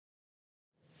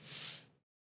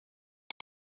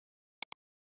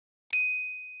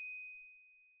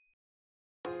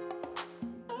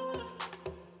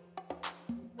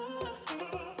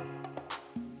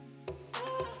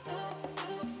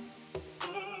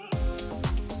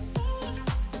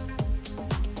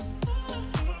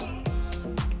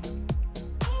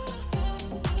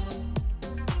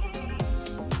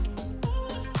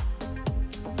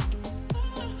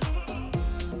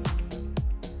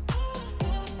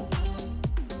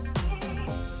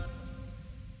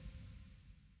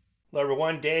Hello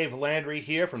everyone, Dave Landry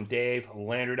here from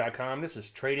DaveLandry.com. This is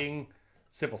Trading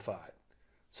Simplified.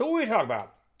 So what are we talking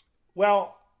about?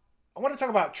 Well, I want to talk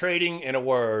about trading in a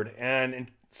word,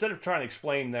 and instead of trying to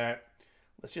explain that,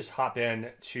 let's just hop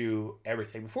in to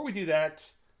everything. Before we do that,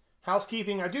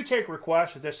 housekeeping, I do take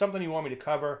requests. If there's something you want me to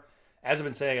cover, as I've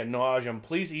been saying ad nauseum,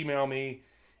 please email me.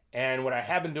 And what I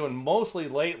have been doing mostly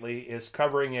lately is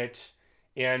covering it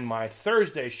in my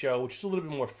Thursday show, which is a little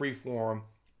bit more free form,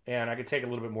 and I can take a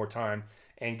little bit more time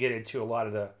and get into a lot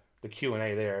of the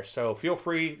Q&A there. So feel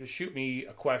free to shoot me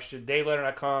a question,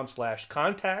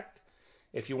 davelandry.com/contact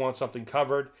if you want something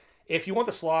covered. If you want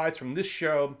the slides from this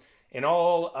show and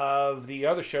all of the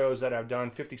other shows that I've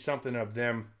done, 50-something of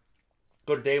them,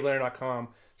 go to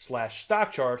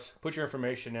davelandry.com/StockCharts, put your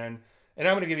information in, and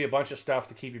I'm going to give you a bunch of stuff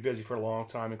to keep you busy for a long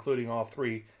time, including all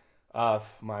three of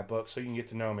my books, so you can get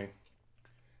to know me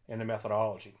and the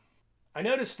methodology. I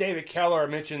noticed David Keller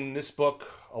mentioned this book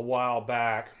a while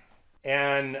back,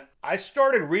 and I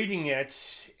started reading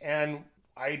it, and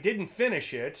I didn't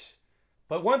finish it.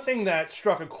 But one thing that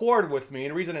struck a chord with me,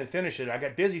 and the reason I didn't finish it, I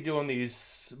got busy doing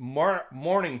these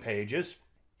morning pages,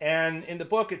 and in the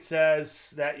book it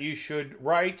says that you should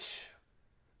write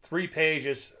 3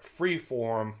 pages free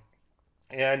form.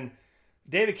 And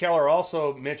David Keller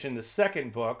also mentioned the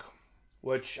second book,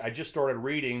 which I just started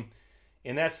reading,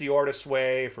 and that's The Artist's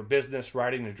Way for Business,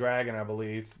 Riding the Dragon, I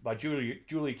believe, by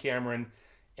Julie Cameron,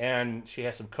 and she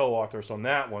has some co-authors on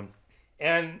that one.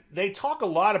 And they talk a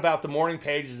lot about the morning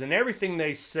pages, and everything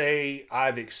they say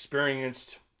I've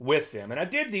experienced with them. And I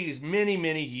did these many,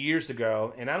 many years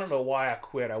ago, and I don't know why I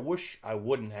quit. I wish I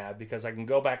wouldn't have, because I can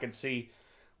go back and see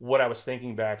what I was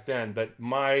thinking back then. But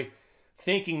my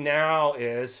thinking now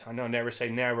is, I know never say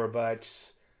never, but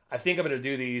I think I'm going to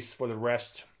do these for the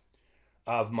rest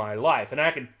of my life. And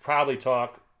I could probably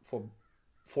talk for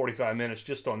 45 minutes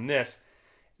just on this.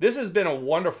 This has been a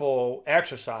wonderful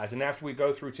exercise. And after we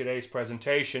go through today's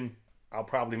presentation, I'll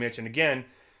probably mention again,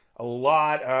 a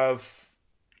lot of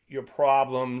your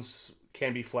problems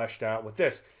can be fleshed out with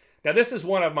this. Now, this is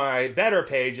one of my better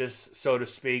pages, so to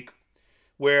speak,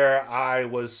 where I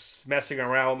was messing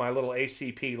around with my little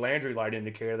ACP Landry light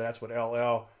indicator. That's what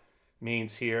LL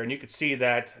means here. And you could see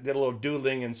that I did a little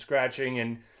doodling and scratching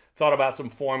and thought about some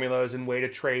formulas and way to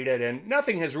trade it, and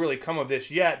nothing has really come of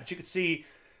this yet, but you can see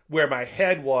where my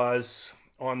head was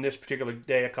on this particular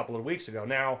day a couple of weeks ago.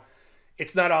 Now,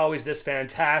 it's not always this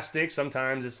fantastic.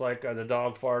 Sometimes it's like the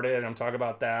dog farted, and I'm talking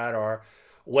about that, or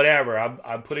whatever.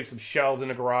 I'm putting some shelves in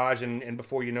the garage, and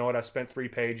before you know it, I spent 3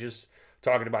 pages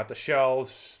talking about the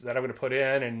shelves that I'm going to put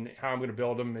in and how I'm going to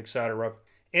build them, etc.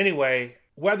 Anyway,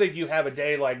 whether you have a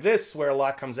day like this where a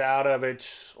lot comes out of it,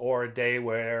 or a day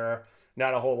where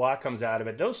not a whole lot comes out of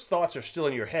it, those thoughts are still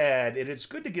in your head, and it's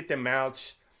good to get them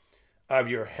out of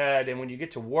your head. And when you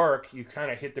get to work, you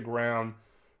kind of hit the ground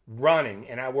running.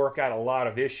 And I work out a lot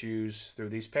of issues through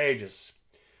these pages.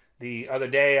 The other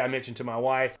day, I mentioned to my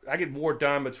wife, I get more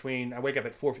done I wake up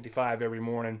at 4:55 every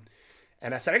morning,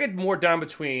 and I said, I get more done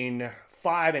between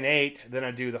 5 and 8 than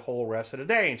I do the whole rest of the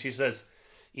day. And she says,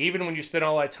 even when you spend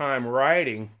all that time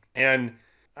writing, and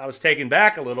I was taken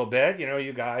back a little bit. You know,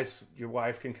 you guys, your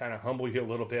wife can kind of humble you a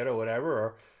little bit or whatever,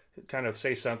 or kind of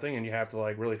say something and you have to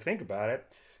like really think about it.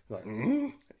 Like,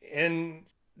 And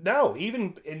no,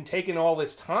 even in taking all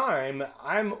this time,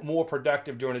 I'm more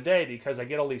productive during the day because I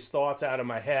get all these thoughts out of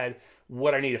my head,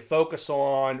 what I need to focus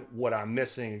on, what I'm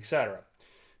missing, etc.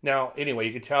 Now, anyway,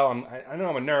 you can tell I know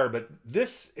I'm a nerd, but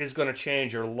this is going to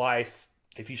change your life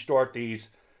if you start these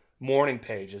morning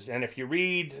pages. And if you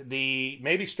read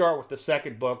maybe start with the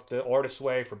second book, The Artist's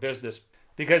Way for Business,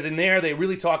 because in there they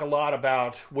really talk a lot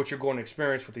about what you're going to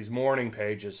experience with these morning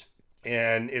pages,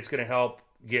 and it's going to help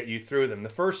get you through them. The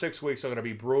first 6 weeks are going to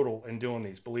be brutal in doing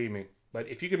these, believe me. But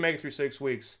if you can make it through 6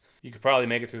 weeks, you could probably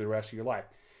make it through the rest of your life.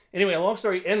 Anyway, long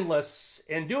story endless.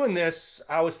 In doing this,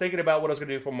 I was thinking about what I was going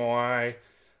to do for my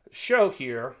show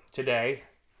here today.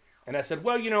 And I said,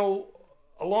 well,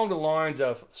 along the lines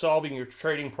of solving your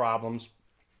trading problems,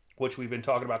 which we've been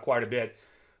talking about quite a bit,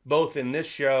 both in this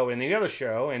show and the other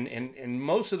show, and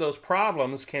most of those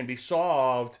problems can be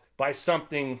solved by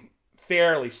something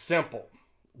fairly simple,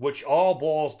 which all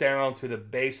boils down to the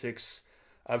basics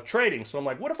of trading. So I'm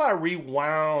like, what if I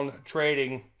rewound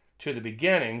trading to the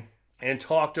beginning and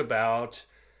talked about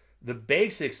the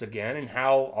basics again and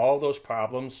how all those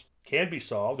problems can be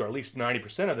solved, or at least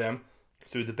 90% of them,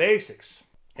 through the basics.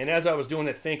 And as I was doing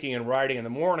the thinking and writing in the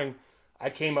morning, I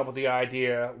came up with the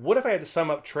idea, what if I had to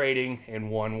sum up trading in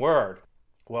one word?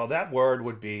 Well, that word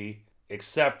would be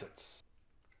acceptance.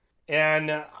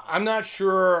 And I'm not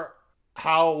sure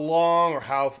how long, or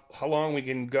how long we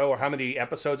can go, or how many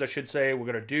episodes I should say we're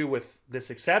going to do with this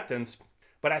acceptance.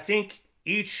 But I think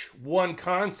each one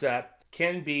concept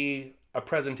can be a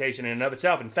presentation in and of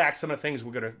itself. In fact, some of the things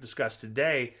we're going to discuss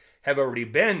today have already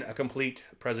been a complete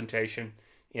presentation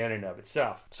in and of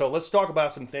itself. So let's talk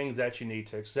about some things that you need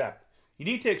to accept. You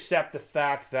need to accept the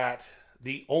fact that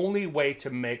the only way to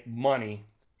make money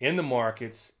in the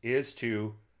markets is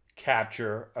to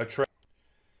capture a trend.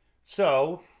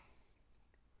 So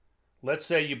let's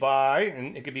say you buy,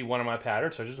 and it could be one of my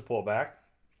patterns, such as a pullback,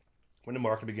 when the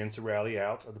market begins to rally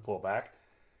out of the pullback.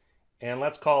 And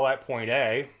let's call that point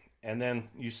A, and then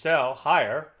you sell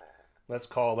higher. Let's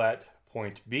call that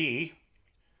point B.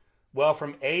 Well,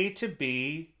 from A to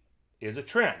B is a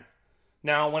trend.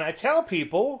 Now, when I tell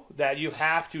people that you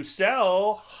have to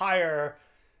sell higher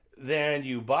than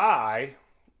you buy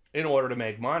in order to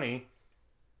make money,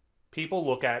 people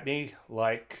look at me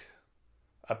like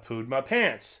I pooed my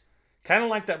pants. Kind of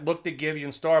like that look they give you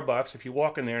in Starbucks if you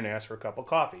walk in there and ask for a cup of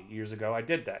coffee. Years ago, I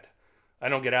did that. I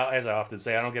don't get out, as I often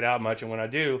say, I don't get out much, and when I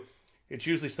do, it's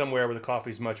usually somewhere where the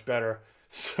coffee's much better,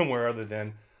 somewhere other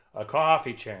than a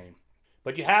coffee chain.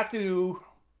 But you have to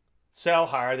sell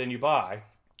higher than you buy,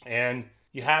 and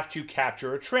you have to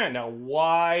capture a trend. Now,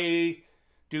 why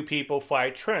do people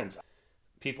fight trends?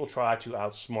 People try to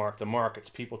outsmart the markets.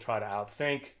 People try to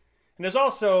outthink. And there's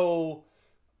also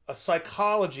a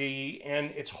psychology,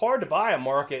 and it's hard to buy a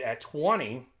market at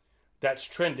 20 that's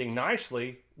trending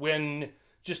nicely when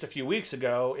just a few weeks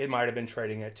ago it might have been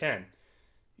trading at 10.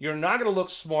 You're not going to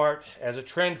look smart as a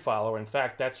trend follower. In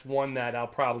fact, that's one that I'll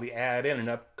probably add in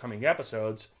upcoming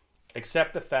episodes.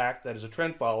 Accept the fact that as a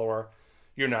trend follower,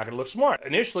 you're not going to look smart.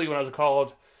 Initially, when I was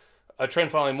called a trend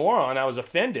following moron, I was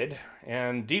offended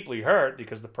and deeply hurt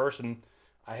because the person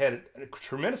I had a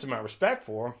tremendous amount of respect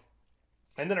for.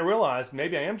 And then I realized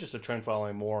maybe I am just a trend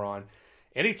following moron.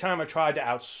 Anytime I tried to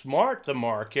outsmart the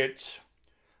market,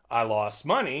 I lost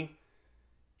money.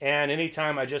 And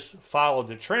anytime I just followed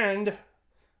the trend,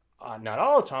 not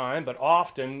all the time, but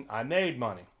often, I made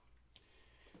money.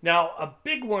 Now, a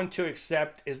big one to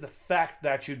accept is the fact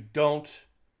that you don't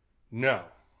know.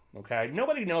 Okay?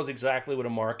 Nobody knows exactly what a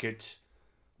market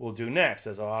will do next.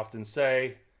 As I often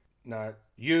say, not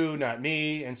you, not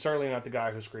me, and certainly not the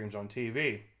guy who screams on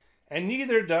TV. And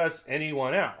neither does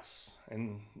anyone else,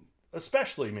 and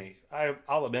especially me.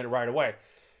 I'll admit it right away.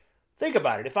 Think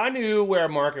about it. If I knew where a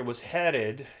market was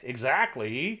headed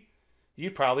exactly,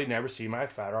 you'd probably never see my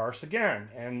fat arse again.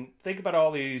 And think about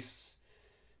all these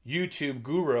YouTube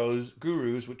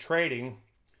gurus with trading,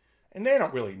 and they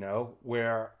don't really know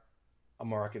where a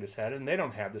market is headed, and they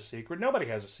don't have the secret. Nobody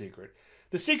has a secret.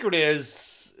 The secret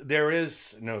is there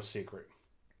is no secret.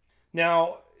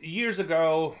 Now, years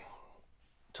ago,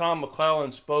 Tom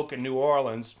McClellan spoke in New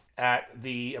Orleans at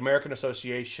the American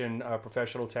Association of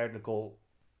Professional Technical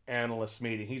Analysts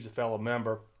meeting. He's a fellow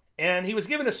member. And he was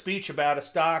giving a speech about a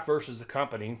stock versus a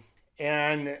company.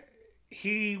 And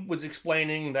he was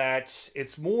explaining that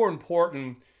it's more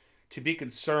important to be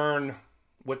concerned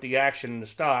with the action in the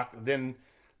stock than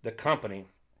the company.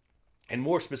 And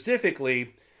more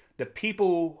specifically, the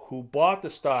people who bought the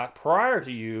stock prior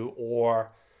to you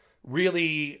are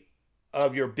really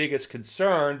of your biggest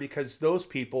concern, because those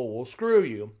people will screw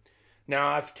you. Now,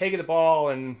 I've taken the ball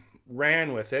and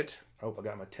ran with it. I hope I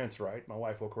got my tense right. My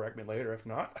wife will correct me later if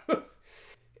not.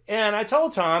 And I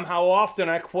told Tom how often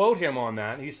I quote him on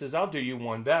that. He says, I'll do you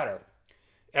one better.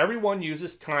 Everyone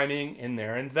uses timing in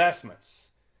their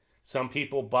investments. Some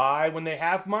people buy when they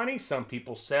have money. Some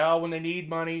people sell when they need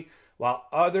money, while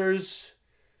others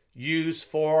use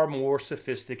far more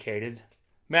sophisticated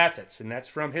methods. And that's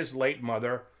from his late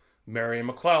mother, Mary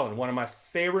McClellan, one of my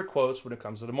favorite quotes when it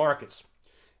comes to the markets.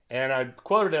 And I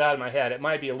quoted it out of my head. It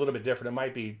might be a little bit different. It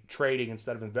might be trading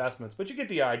instead of investments, but you get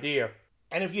the idea.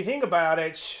 And if you think about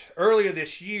it, earlier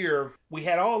this year, we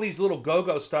had all these little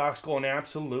go-go stocks going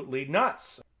absolutely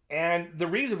nuts. And the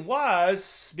reason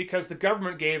was because the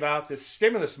government gave out this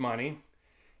stimulus money,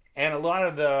 and a lot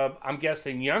of the, I'm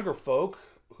guessing, younger folk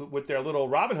with their little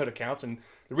Robinhood accounts, and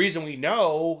the reason we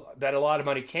know that a lot of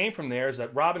money came from there is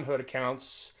that Robinhood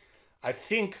accounts, I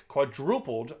think,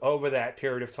 quadrupled over that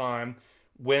period of time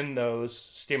when those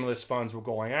stimulus funds were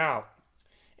going out.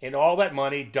 And all that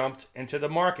money dumped into the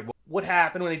market. What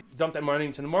happened when they dumped that money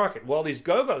into the market? Well, these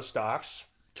go-go stocks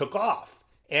took off.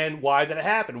 And why did it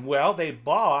happen? Well, they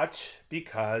bought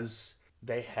because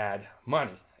they had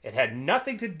money. It had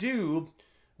nothing to do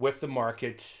with the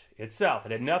market itself.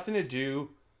 It had nothing to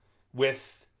do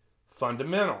with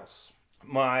fundamentals.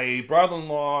 My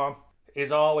brother-in-law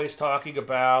is always talking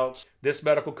about this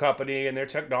medical company and their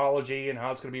technology and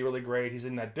how it's going to be really great. He's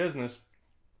in that business.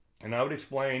 And I would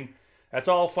explain that's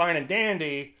all fine and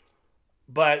dandy,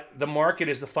 but the market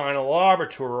is the final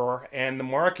arbiter, and the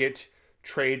market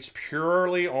trades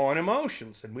purely on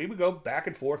emotions. And we would go back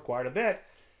and forth quite a bit.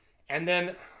 And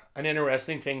then an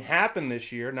interesting thing happened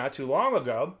this year, not too long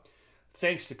ago.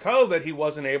 Thanks to COVID, he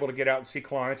wasn't able to get out and see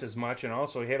clients as much, and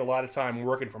also he had a lot of time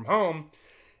working from home.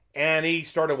 And he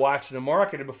started watching the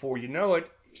market, and before you know it,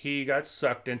 he got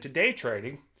sucked into day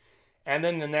trading. And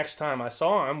then the next time I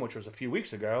saw him, which was a few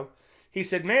weeks ago, he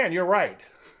said, "Man, you're right.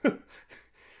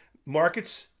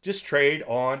 Markets just trade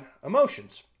on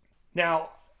emotions."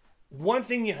 Now, one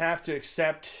thing you have to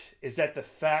accept is that the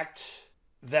fact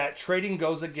that trading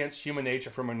goes against human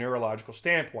nature from a neurological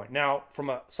standpoint. Now, from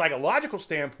a psychological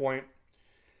standpoint,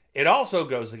 it also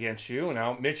goes against you, and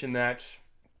I'll mention that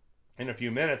in a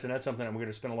few minutes, and that's something I'm going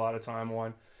to spend a lot of time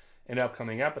on in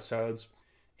upcoming episodes,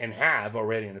 and have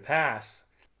already in the past.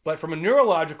 But from a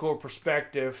neurological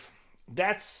perspective,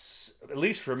 that's, at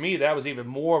least for me, that was even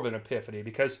more of an epiphany,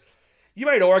 because you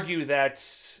might argue that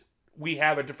we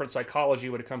have a different psychology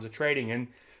when it comes to trading, and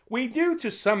we do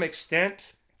to some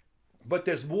extent, but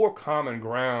there's more common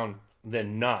ground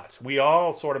than not. We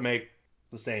all sort of make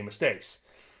the same mistakes.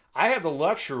 I have the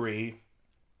luxury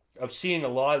of seeing a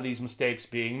lot of these mistakes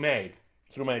being made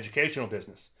through my educational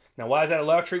business. Now, why is that a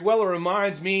luxury? Well, it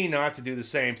reminds me not to do the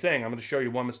same thing. I'm going to show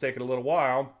you one mistake in a little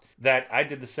while that I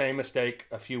did the same mistake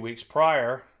a few weeks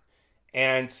prior,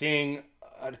 and seeing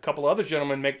a couple other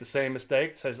gentlemen make the same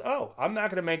mistake says, oh, I'm not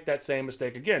going to make that same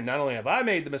mistake again. Not only have I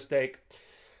made the mistake,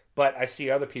 but I see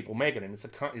other people make it, and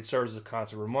it serves as a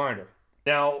constant reminder.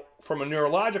 Now, from a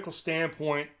neurological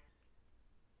standpoint,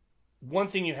 one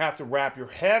thing you have to wrap your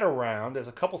head around, there's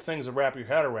a couple things to wrap your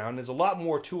head around. There's a lot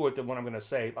more to it than what I'm going to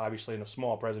say, obviously, in a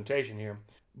small presentation here.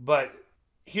 But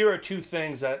here are two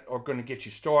things that are going to get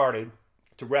you started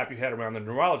to wrap your head around the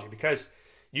neurology. Because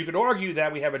you could argue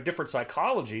that we have a different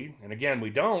psychology, and again,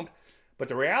 we don't. But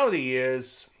the reality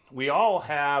is we all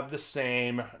have the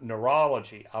same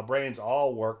neurology. Our brains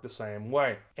all work the same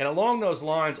way. And along those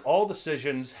lines, all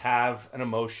decisions have an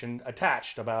emotion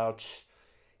attached. About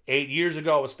 8 years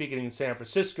ago, I was speaking in San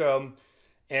Francisco,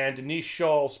 and Denise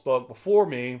Shull spoke before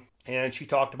me, and she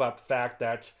talked about the fact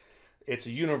that it's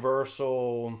a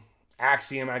universal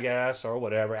axiom, I guess, or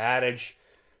whatever, adage,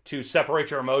 to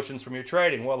separate your emotions from your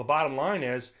trading. Well, the bottom line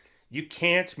is you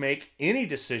can't make any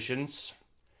decisions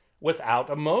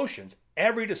without emotions.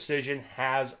 Every decision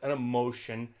has an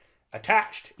emotion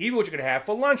attached, even what you're going to have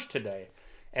for lunch today.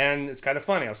 And it's kind of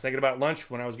funny. I was thinking about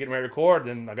lunch when I was getting ready to record,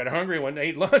 and I got hungry and went and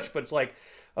ate lunch, but it's like,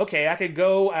 okay, I could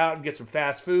go out and get some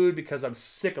fast food because I'm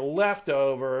sick of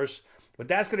leftovers, but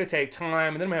that's going to take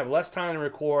time, and then I'm going to have less time to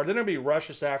record. Then it'll be rush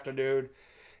this afternoon.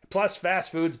 Plus,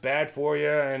 fast food's bad for you,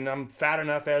 and I'm fat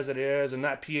enough as it is, and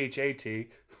not PHAT.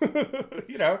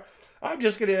 You know, I'll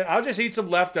just eat some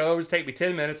leftovers, take me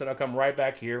 10 minutes, and I'll come right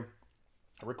back here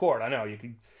and record. I know, you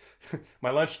can,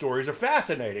 my lunch stories are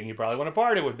fascinating. You probably want to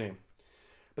party with me.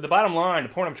 But the bottom line, the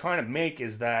point I'm trying to make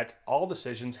is that all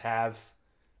decisions have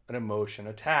an emotion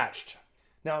attached.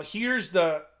 Now, here's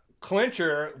the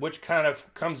clincher, which kind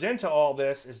of comes into all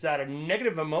this, is that a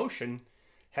negative emotion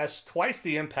has twice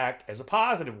the impact as a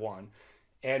positive one.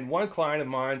 And one client of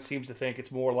mine seems to think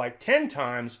it's more like 10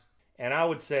 times, and I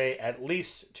would say at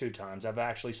least 2 times. I've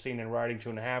actually seen in writing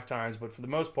 2.5 times, but for the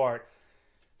most part,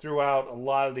 throughout a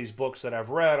lot of these books that I've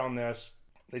read on this,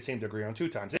 they seem to agree on 2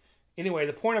 times. Anyway,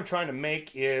 the point I'm trying to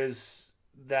make is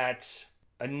that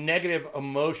a negative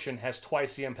emotion has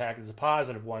twice the impact as a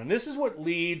positive one. And this is what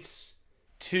leads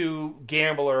to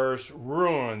gamblers'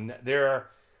 ruin. They're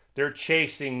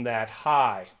chasing that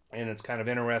high. And it's kind of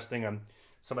interesting.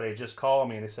 Somebody just called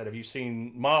me and they said, have you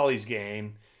seen Molly's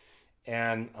Game?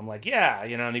 And I'm like, yeah.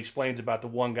 You know, and he explains about the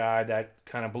one guy that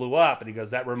kind of blew up. And he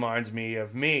goes, that reminds me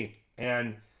of me.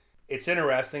 And it's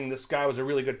interesting. This guy was a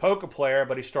really good poker player,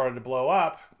 but he started to blow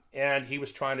up. And he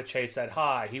was trying to chase that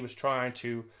high. He was trying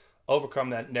to overcome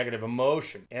that negative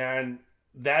emotion. And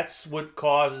that's what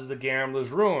causes the gambler's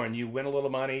ruin. You win a little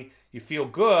money, you feel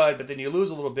good, but then you lose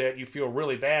a little bit, you feel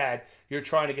really bad. You're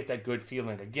trying to get that good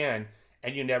feeling again,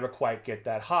 and you never quite get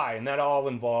that high. And that all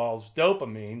involves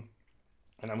dopamine.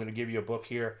 And I'm going to give you a book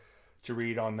here to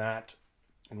read on that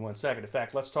in 1 second. In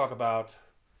fact, let's talk about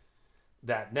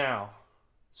that now.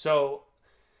 So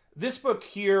this book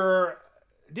here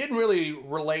didn't really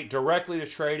relate directly to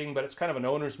trading, but it's kind of an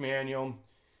owner's manual.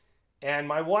 And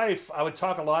my wife, I would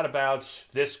talk a lot about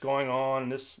this going on,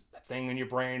 this thing in your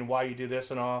brain, why you do this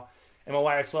and all. And my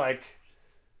wife's like,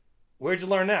 where'd you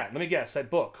learn that? Let me guess, that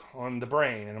book on the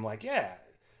brain. And I'm like, yeah.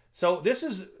 So this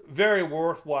is very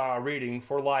worthwhile reading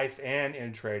for life and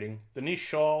in trading. Denise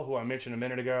Shull, who I mentioned a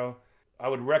minute ago, I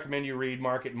would recommend you read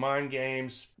Market Mind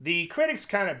Games. The critics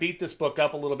kind of beat this book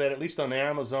up a little bit, at least on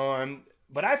Amazon,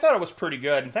 but I thought it was pretty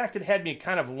good. In fact, it had me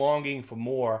kind of longing for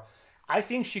more. I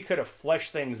think she could have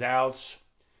fleshed things out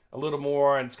a little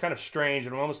more, and it's kind of strange.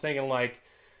 And I'm almost thinking, like,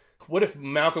 what if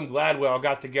Malcolm Gladwell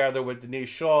got together with Denise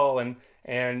Shaw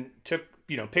and took,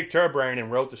 picked her brain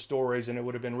and wrote the stories, and it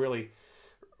would have been really,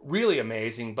 really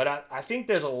amazing. But I think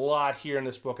there's a lot here in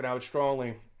this book, and I would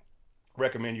strongly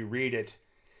recommend you read it.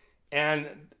 And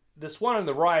this one on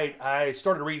the right, I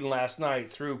started reading last night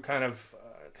through kind of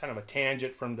a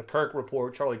tangent from the Kirk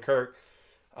report, Charlie Kirk.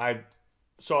 I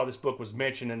saw this book was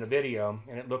mentioned in the video,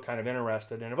 and it looked kind of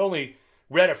interesting. And I've only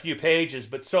read a few pages,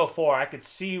 but so far I could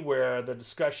see where the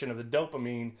discussion of the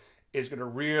dopamine is going to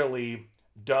really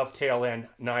dovetail in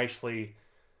nicely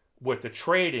with the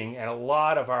trading, and a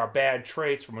lot of our bad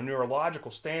traits from a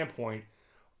neurological standpoint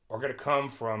are going to come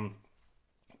from,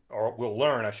 or we'll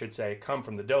learn, I should say, come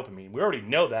from the dopamine. We already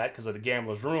know that because of the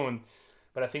Gambler's Ruin,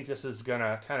 but I think this is going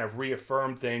to kind of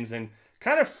reaffirm things and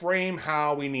kind of frame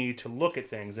how we need to look at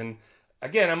things. And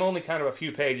again, I'm only kind of a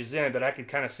few pages in, but I could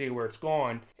kind of see where it's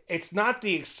going. It's not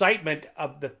the excitement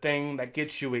of the thing that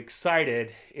gets you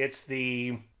excited. It's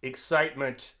the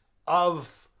excitement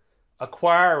of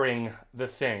acquiring the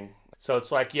thing. So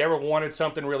it's like you ever wanted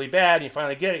something really bad and you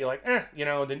finally get it, you're like,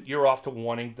 then you're off to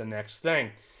wanting the next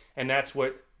thing. And that's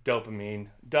what dopamine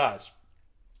does.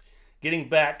 Getting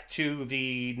back to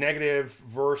the negative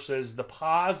versus the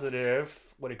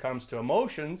positive when it comes to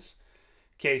emotions,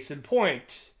 case in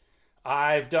point,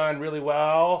 I've done really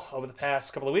well over the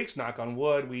past couple of weeks, knock on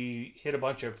wood. We hit a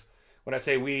bunch of, when I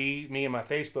say we, me and my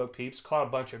Facebook peeps, caught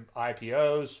a bunch of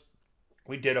IPOs.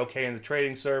 We did okay in the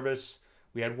trading service.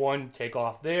 We had one take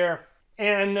off there.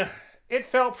 And it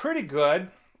felt pretty good,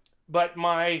 but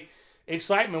my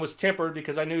excitement was tempered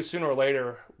because I knew sooner or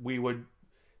later we would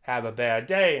have a bad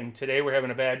day. And today we're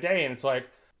having a bad day, and it's like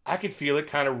I could feel it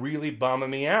kind of really bumming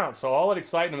me out. So all that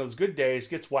excitement of those good days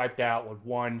gets wiped out with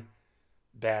one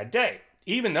bad day,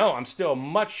 even though I'm still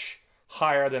much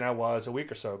higher than I was a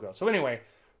week or so ago. So anyway,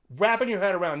 wrapping your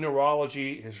head around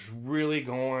neurology is really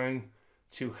going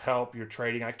to help your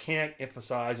trading. I can't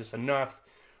emphasize this enough.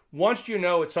 Once you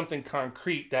know it's something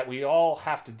concrete that we all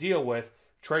have to deal with,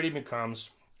 trading becomes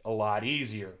a lot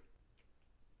easier.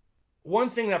 One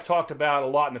thing that I've talked about a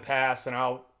lot in the past, and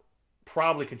I'll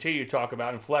probably continue to talk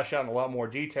about and flesh out in a lot more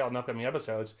detail in upcoming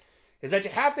episodes, is that you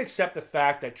have to accept the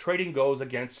fact that trading goes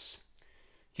against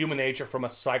human nature from a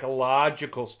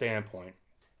psychological standpoint.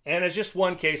 And as just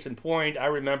one case in point, I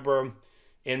remember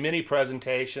in many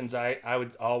presentations, I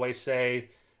would always say,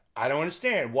 I don't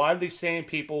understand. Why do these same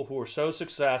people who are so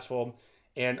successful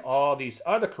in all these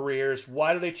other careers,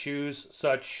 why do they choose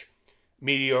such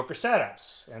mediocre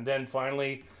setups? And then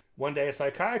finally, one day a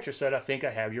psychiatrist said, I think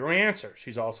I have your answer.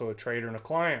 She's also a trader and a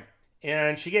client.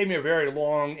 And she gave me a very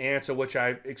long answer, which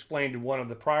I explained in one of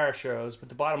the prior shows. But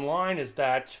the bottom line is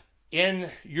that in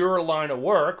your line of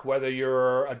work, whether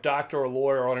you're a doctor, a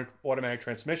lawyer, or an automatic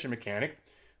transmission mechanic,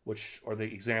 which are the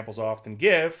examples I often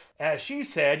give, as she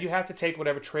said, you have to take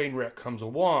whatever train wreck comes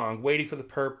along. Waiting for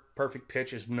the perfect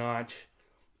pitch is not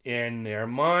in their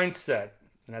mindset.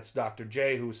 And that's Dr.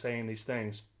 J who was saying these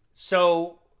things.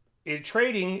 So in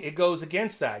trading, it goes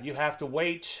against that. You have to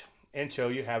wait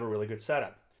until you have a really good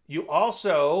setup. You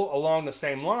also, along the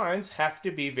same lines, have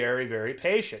to be very, very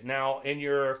patient. Now, in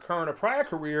your current or prior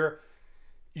career,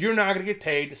 you're not going to get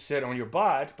paid to sit on your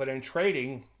butt, but in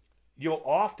trading, you'll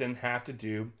often have to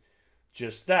do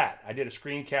just that. I did a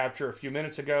screen capture a few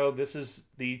minutes ago. This is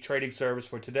the trading service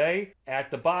for today.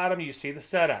 At the bottom, you see the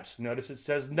setups. Notice it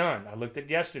says none. I looked at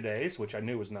yesterday's, which I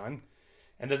knew was none,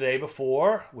 and the day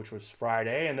before, which was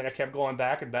Friday, and then I kept going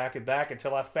back and back and back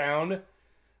until I found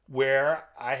where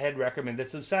I had recommended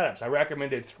some setups. I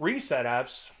recommended 3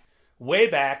 setups way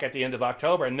back at the end of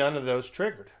October, and none of those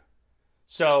triggered.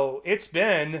 So it's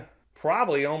been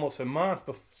probably almost a month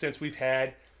since we've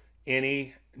had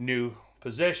any new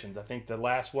positions. I think the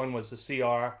last one was the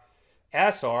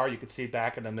CRSR. You could see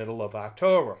back in the middle of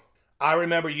October. I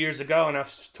remember years ago, and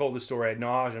I've told this story ad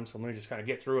nauseum, so let me just kind of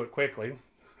get through it quickly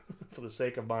for the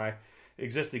sake of my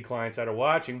existing clients that are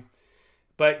watching.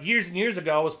 But years and years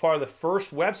ago, I was part of the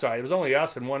first website. It was only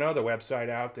us and one other website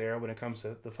out there when it comes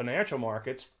to the financial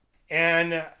markets.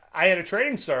 And I had a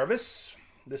trading service,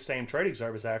 this same trading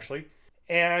service actually.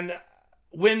 And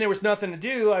when there was nothing to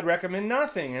do, I'd recommend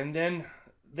nothing. And then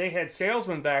they had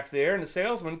salesmen back there, and the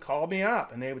salesman called me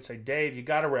up, and they would say, Dave, you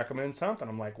got to recommend something.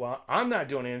 I'm like, well, I'm not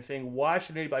doing anything. Why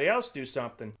should anybody else do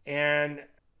something? And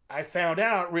I found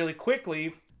out really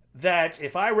quickly that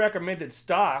if I recommended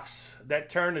stocks that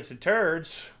turned into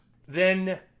turds,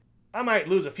 then I might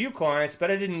lose a few clients, but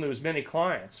I didn't lose many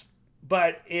clients.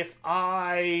 But if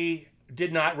I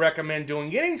did not recommend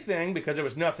doing anything because there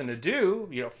was nothing to do,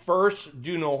 first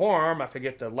do no harm. I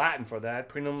forget the Latin for that,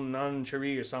 primum non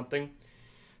curi or something,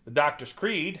 the doctor's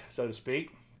creed, so to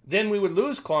speak. Then we would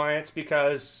lose clients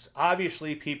because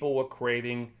obviously people were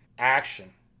craving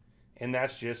action, and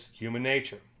that's just human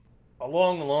nature.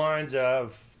 Along the lines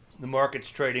of the market's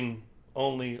trading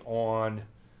only on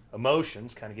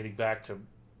emotions, kind of getting back to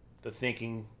the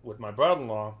thinking with my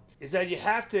brother-in-law, is that you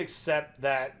have to accept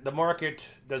that the market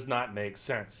does not make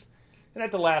sense. And at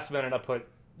the last minute I put,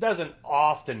 doesn't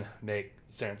often make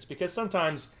sense, because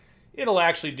sometimes it'll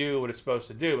actually do what it's supposed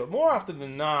to do, but more often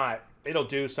than not, it'll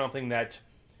do something that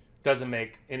doesn't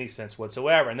make any sense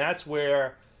whatsoever. And that's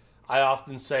where I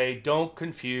often say, don't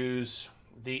confuse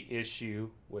the issue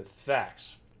with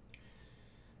facts.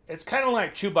 It's kind of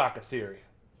like Chewbacca theory.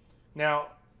 Now,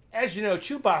 as you know,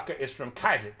 Chewbacca is from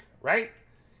Kashyyyk, right?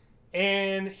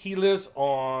 And he lives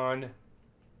on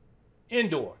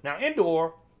Endor. Now,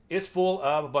 Endor is full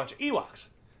of a bunch of Ewoks.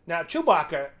 Now,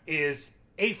 Chewbacca is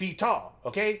 8 feet tall,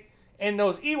 okay? And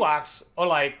those Ewoks are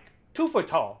like 2 foot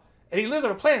tall. And he lives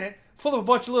on a planet full of a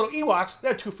bunch of little Ewoks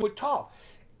that are 2 foot tall.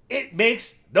 It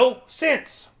makes no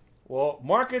sense. Well,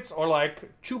 markets are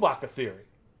like Chewbacca theory,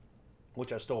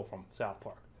 which I stole from South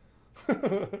Park.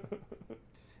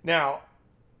 Now,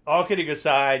 all kidding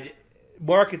aside,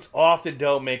 markets often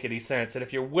don't make any sense. And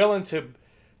if you're willing to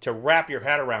wrap your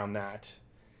head around that,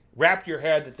 wrap your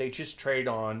head that they just trade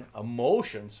on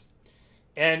emotions.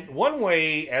 And one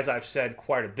way, as I've said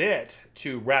quite a bit,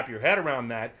 to wrap your head around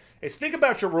that is think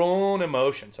about your own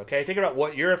emotions, okay? Think about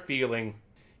what you're feeling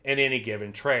in any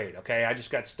given trade, okay? I just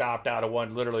got stopped out of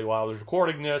one literally while I was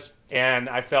recording this, and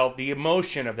I felt the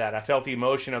emotion of that. I felt the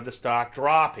emotion of the stock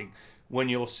dropping. When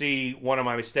you'll see one of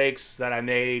my mistakes that I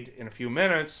made in a few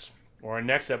minutes, or in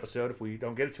next episode if we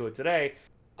don't get to it today,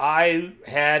 I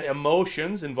had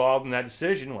emotions involved in that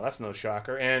decision. Well, that's no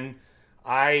shocker. And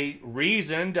I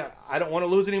reasoned, I don't want to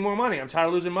lose any more money. I'm tired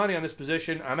of losing money on this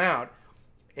position. I'm out.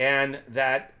 And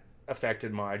that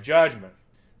affected my judgment.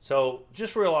 So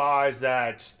just realize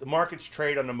that the markets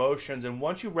trade on emotions, and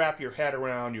once you wrap your head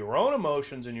around your own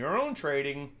emotions and your own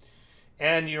trading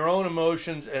and your own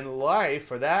emotions in life,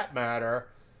 for that matter,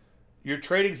 your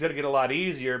trading's going to get a lot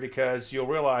easier, because you'll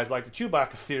realize, like the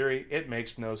Chewbacca theory, it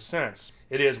makes no sense.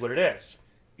 It is what it is.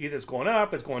 Either it's going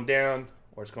up, it's going down,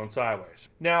 or it's going sideways.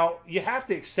 Now, you have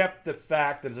to accept the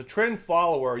fact that as a trend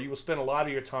follower, you will spend a lot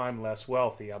of your time less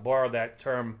wealthy. I borrowed that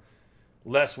term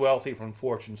less wealthy from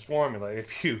Fortune's formula.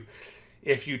 If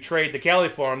you trade the Kelly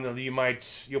formula,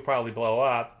 you'll probably blow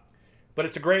up. But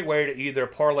it's a great way to either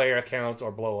parlay your account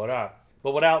or blow it up.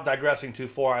 But without digressing too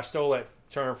far, I stole that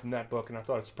term from that book, and I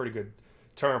thought it's a pretty good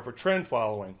term for trend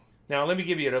following. Now, let me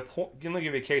give you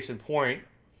a case in point.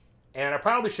 And I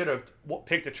probably should have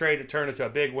picked a trade that turned into a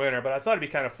big winner, but I thought it'd be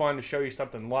kind of fun to show you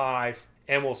something live,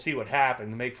 and we'll see what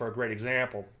happened to make for a great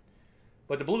example.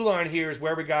 But the blue line here is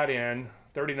where we got in,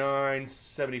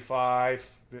 39.75,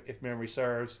 if memory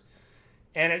serves.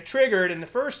 And it triggered in the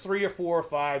first 3 or 4 or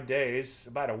 5 days,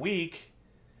 about a week,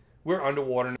 we're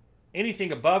underwater.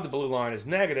 Anything above the blue line is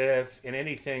negative, and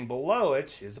anything below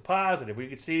it is a positive. We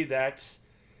could see that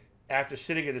after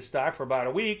sitting in the stock for about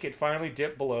a week, it finally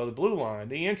dipped below the blue line,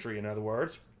 the entry, in other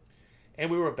words, and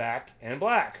we were back in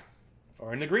black,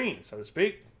 or in the green, so to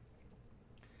speak.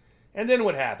 And then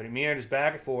what happened? It meanders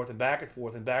back and forth and back and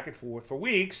forth and back and forth for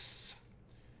weeks,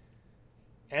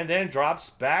 and then drops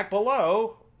back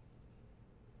below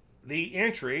the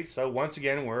entry. So once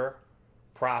again, we're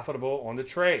profitable on the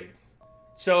trade.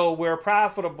 So we're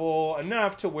profitable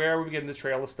enough to where we begin to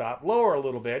trail the stop lower a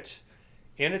little bit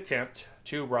in attempt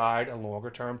to ride a longer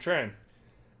term trend.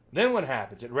 Then what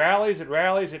happens? It rallies, it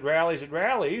rallies, it rallies, it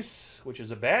rallies, which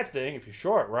is a bad thing if you're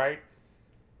short, right?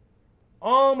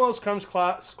 Almost comes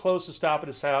close to stopping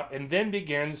us out, and then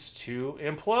begins to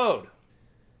implode.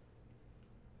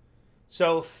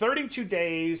 So 32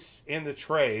 days in the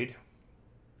trade,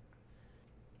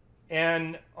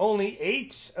 and only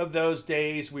 8 of those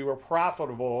days we were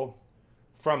profitable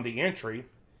from the entry.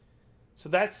 So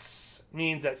that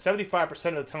means that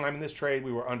 75% of the time in this trade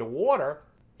we were underwater.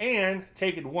 And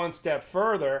taken one step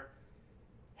further,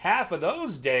 half of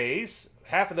those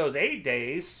 8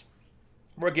 days,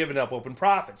 we're giving up open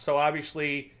profits. So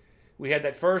obviously we had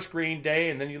that first green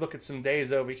day, and then you look at some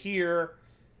days over here,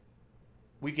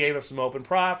 we gave up some open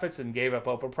profits and gave up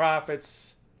open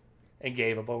profits and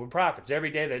gave up open profits.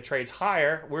 Every day that it trades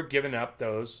higher, we're giving up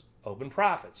those open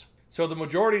profits. So the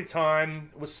majority of the time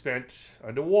was spent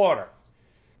underwater.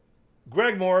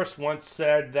 Greg Morris once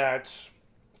said that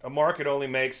a market only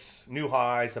makes new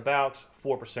highs about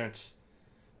 4%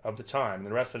 of the time. And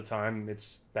the rest of the time,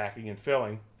 it's backing and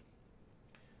filling.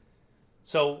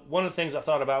 So one of the things I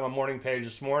thought about on my morning page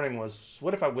this morning was,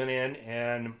 what if I went in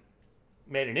and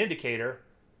made an indicator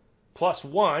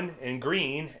 +1 in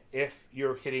green if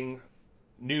you're hitting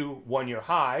new one-year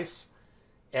highs,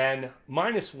 and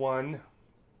 -1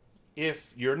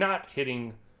 if you're not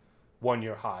hitting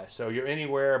one-year highs. So you're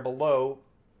anywhere below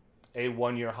a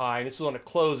one-year high, and this is on a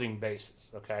closing basis,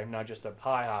 okay? Not just a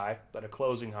high, but a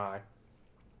closing high.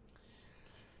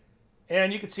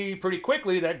 And you can see pretty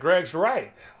quickly that Greg's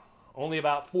right. Only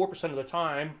about 4% of the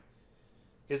time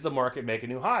is the market making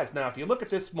new highs. Now, if you look at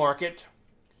this market,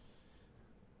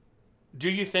 do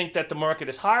you think that the market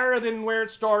is higher than where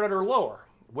it started or lower?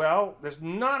 Well, there's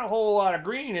not a whole lot of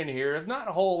green in here. There's not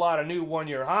a whole lot of new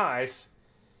one-year highs.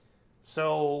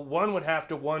 So one would have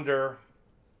to wonder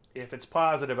if it's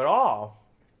positive at all.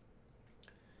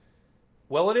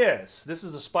 Well, it is. This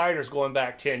is the spiders going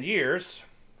back 10 years.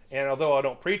 And although I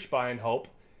don't preach buy and hope,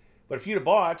 but if you'd have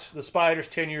bought the spiders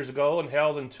 10 years ago and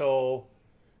held until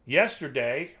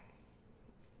yesterday,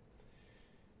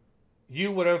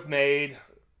 you would have made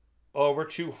over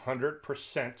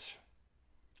 200%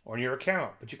 on your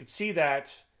account. But you could see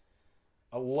that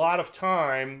a lot of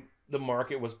time the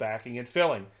market was backing and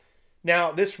filling.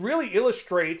 Now, this really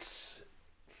illustrates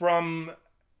from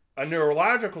a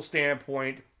neurological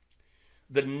standpoint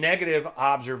the negative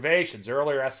observations.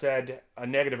 Earlier I said a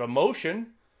negative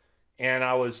emotion, and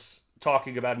I was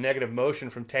talking about negative emotion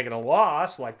from taking a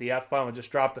loss, like the F-bomb I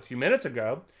just dropped a few minutes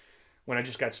ago when I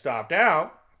just got stopped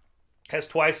out, has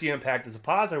twice the impact as a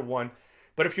positive one.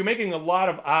 But if you're making a lot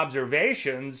of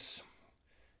observations,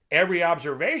 every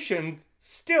observation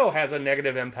still has a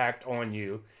negative impact on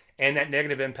you, and that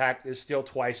negative impact is still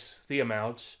twice the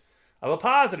amount of a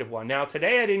positive one. Now,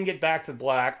 today I didn't get back to the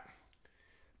black,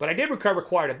 but I did recover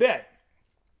quite a bit.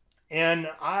 And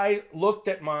I looked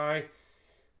at my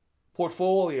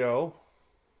portfolio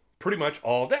pretty much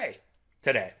all day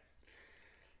today.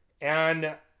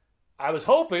 And I was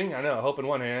hoping, I know, hoping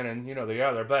one hand and the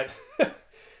other, but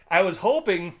I was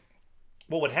hoping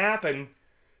what would happen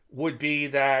would be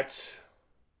that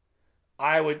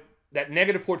that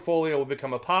negative portfolio would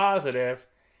become a positive,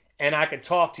 and I could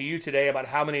talk to you today about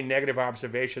how many negative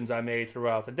observations I made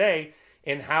throughout the day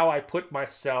and how I put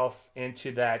myself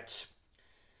into that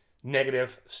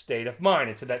negative state of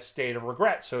mind, into that state of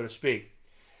regret, so to speak.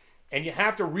 And you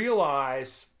have to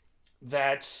realize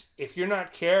that if you're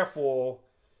not careful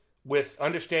with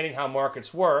understanding how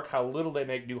markets work, how little they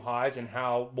make new highs, and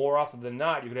how more often than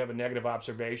not you could have a negative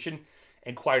observation,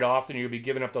 and quite often you'll be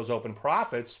giving up those open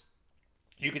profits,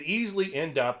 you could easily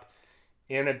end up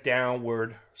in a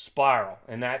downward spiral,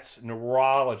 and that's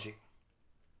neurology.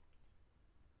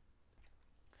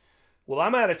 Well,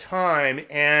 I'm out of time,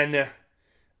 and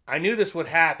I knew this would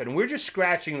happen. We're just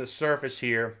scratching the surface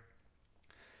here,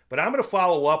 but I'm going to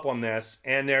follow up on this,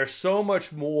 and there's so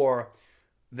much more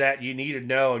that you need to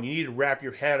know, and you need to wrap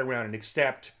your head around and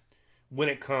accept when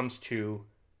it comes to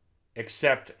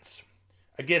acceptance.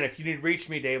 Again, if you need to reach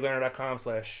me,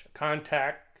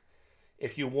 DaveLandry.com/contact.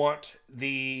 If you want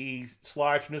the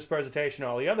slides from this presentation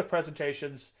and all the other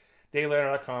presentations,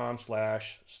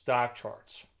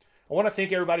 DaveLandry.com/StockCharts. I want to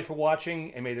thank everybody for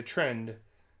watching, and may the trend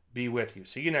be with you.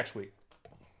 See you next week.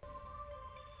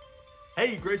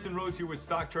 Hey, Grayson Rose here with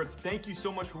StockCharts. Thank you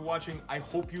so much for watching. I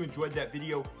hope you enjoyed that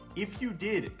video. If you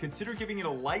did, consider giving it a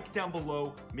like down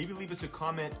below, maybe leave us a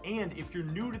comment, and if you're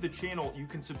new to the channel, you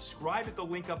can subscribe at the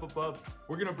link up above.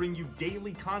 We're gonna bring you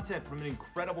daily content from an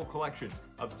incredible collection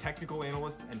of technical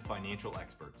analysts and financial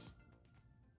experts.